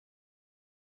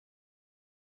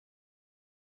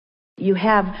You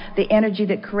have the energy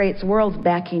that creates worlds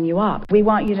backing you up. We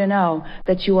want you to know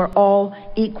that you are all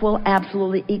equal,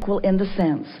 absolutely equal, in the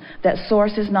sense that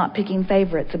Source is not picking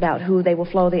favorites about who they will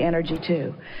flow the energy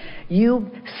to.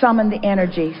 You summon the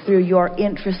energy through your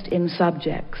interest in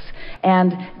subjects,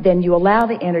 and then you allow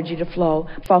the energy to flow.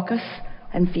 Focus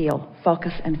and feel,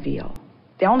 focus and feel.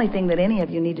 The only thing that any of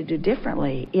you need to do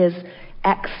differently is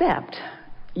accept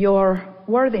your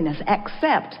worthiness,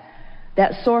 accept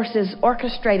that Source is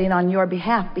orchestrating on your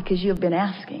behalf because you've been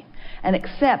asking, and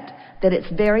accept that it's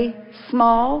very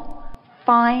small,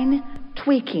 fine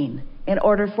tweaking in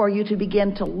order for you to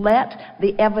begin to let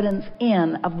the evidence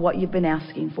in of what you've been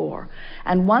asking for.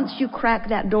 And once you crack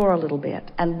that door a little bit,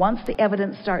 and once the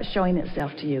evidence starts showing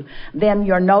itself to you, then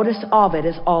your notice of it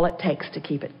is all it takes to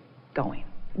keep it going.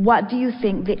 What do you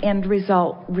think the end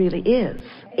result really is?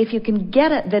 If you can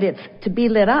get it that it's to be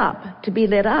lit up, to be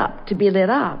lit up, to be lit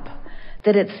up,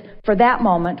 that it's for that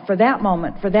moment, for that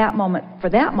moment, for that moment, for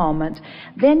that moment,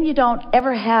 then you don't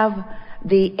ever have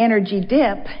the energy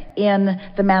dip in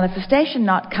the manifestation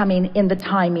not coming in the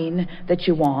timing that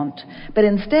you want. But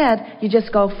instead, you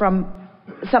just go from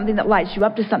something that lights you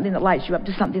up to something that lights you up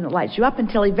to something that lights you up,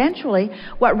 until eventually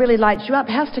what really lights you up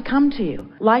has to come to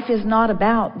you. Life is not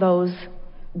about those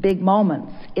big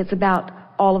moments. It's about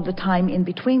all of the time in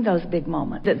between those big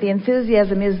moments. That the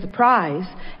enthusiasm is the prize,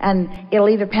 and it'll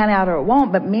either pan out or it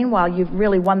won't, but meanwhile you've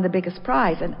really won the biggest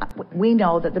prize, and we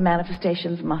know that the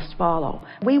manifestations must follow.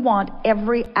 We want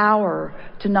every hour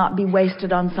to not be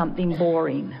wasted on something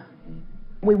boring.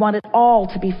 We want it all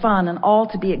to be fun and all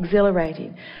to be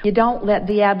exhilarating. You don't let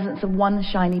the absence of one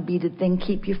shiny beaded thing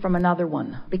keep you from another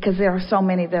one, because there are so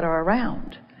many that are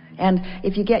around. And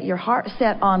if you get your heart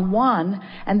set on one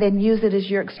and then use it as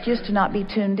your excuse to not be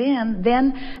tuned in,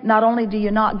 then not only do you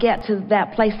not get to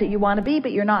that place that you want to be,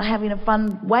 but you're not having a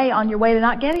fun way on your way to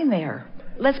not getting there.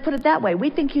 Let's put it that way. We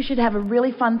think you should have a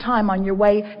really fun time on your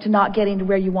way to not getting to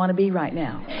where you want to be right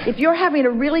now. If you're having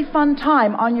a really fun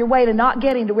time on your way to not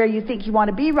getting to where you think you want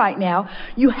to be right now,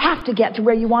 you have to get to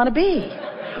where you want to be.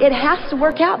 It has to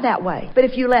work out that way. But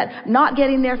if you let not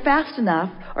getting there fast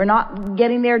enough, or not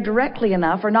getting there directly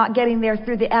enough, or not getting there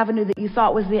through the avenue that you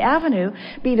thought was the avenue,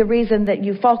 be the reason that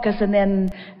you focus and then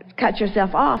cut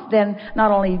yourself off, then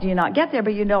not only do you not get there,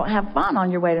 but you don't have fun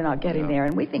on your way to not getting there.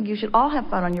 And we think you should all have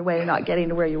fun on your way to not getting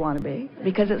to where you want to be,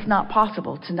 because it's not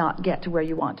possible to not get to where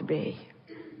you want to be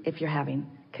if you're having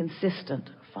consistent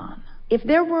fun. If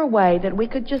there were a way that we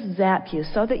could just zap you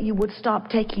so that you would stop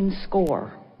taking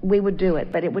score, we would do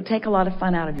it, but it would take a lot of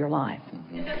fun out of your life.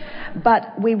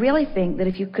 But we really think that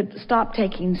if you could stop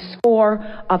taking score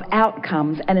of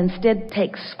outcomes and instead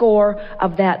take score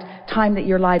of that time that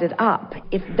you're lighted up,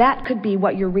 if that could be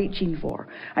what you're reaching for.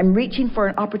 I'm reaching for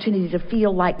an opportunity to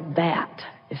feel like that,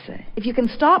 you see. If you can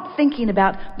stop thinking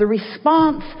about the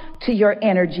response to your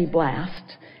energy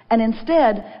blast, and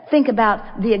instead think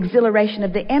about the exhilaration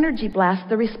of the energy blast,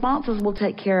 the responses will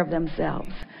take care of themselves.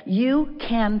 You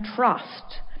can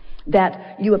trust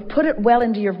that you have put it well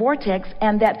into your vortex,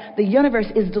 and that the universe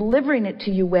is delivering it to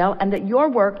you well, and that your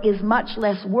work is much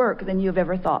less work than you've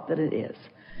ever thought that it is.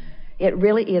 It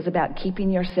really is about keeping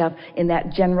yourself in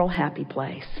that general happy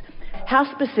place.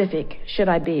 How specific should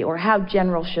I be, or how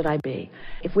general should I be?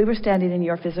 If we were standing in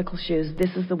your physical shoes,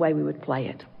 this is the way we would play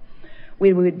it.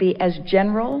 We would be as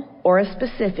general or as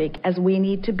specific as we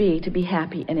need to be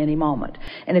happy in any moment.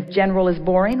 And if general is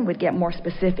boring, we'd get more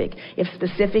specific. If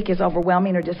specific is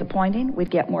overwhelming or disappointing, we'd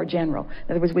get more general.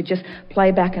 In other words, we'd just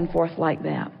play back and forth like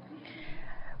that.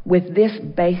 With this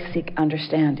basic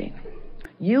understanding,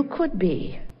 you could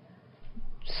be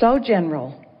so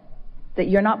general that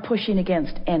you're not pushing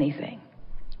against anything,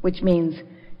 which means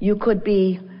you could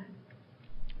be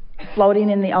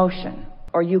floating in the ocean,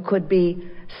 or you could be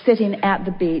sitting at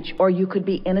the beach, or you could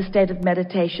be in a state of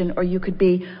meditation, or you could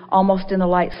be almost in a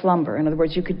light slumber. In other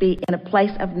words, you could be in a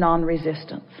place of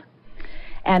non-resistance.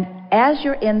 And as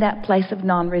you're in that place of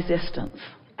non-resistance,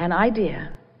 an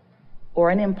idea or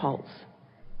an impulse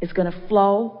is going to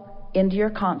flow into your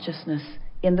consciousness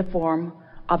in the form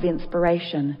of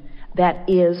inspiration that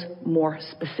is more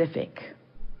specific.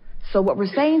 So what we're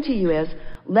saying to you is,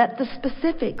 let the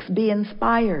specifics be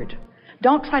inspired.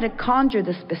 Don't try to conjure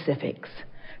the specifics.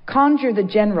 Conjure the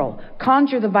general,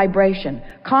 conjure the vibration,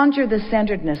 conjure the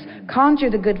centeredness, conjure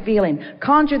the good feeling,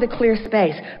 conjure the clear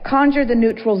space, conjure the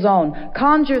neutral zone,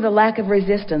 conjure the lack of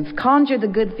resistance, conjure the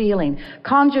good feeling,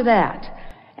 conjure that,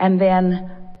 and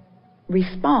then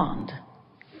respond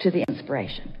to the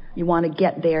inspiration. You want to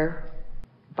get there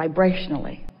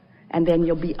vibrationally, and then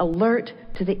you'll be alert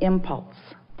to the impulse.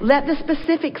 Let the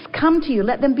specifics come to you.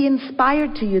 Let them be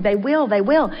inspired to you. They will.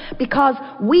 Because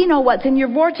we know what's in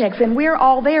your vortex, and we're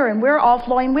all there, and we're all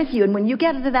flowing with you. And when you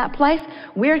get into that place,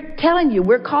 we're telling you,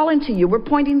 we're calling to you, we're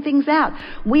pointing things out.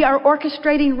 We are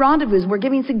orchestrating rendezvous. We're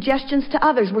giving suggestions to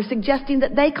others. We're suggesting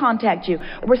that they contact you.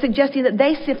 We're suggesting that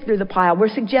they sift through the pile.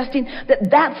 We're suggesting that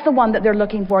that's the one that they're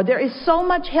looking for. There is so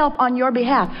much help on your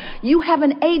behalf. You have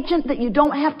an agent that you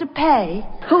don't have to pay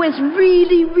who is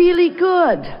really, really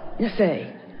good, you see.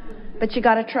 But you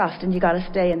got to trust, and you got to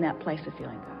stay in that place of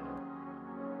feeling good.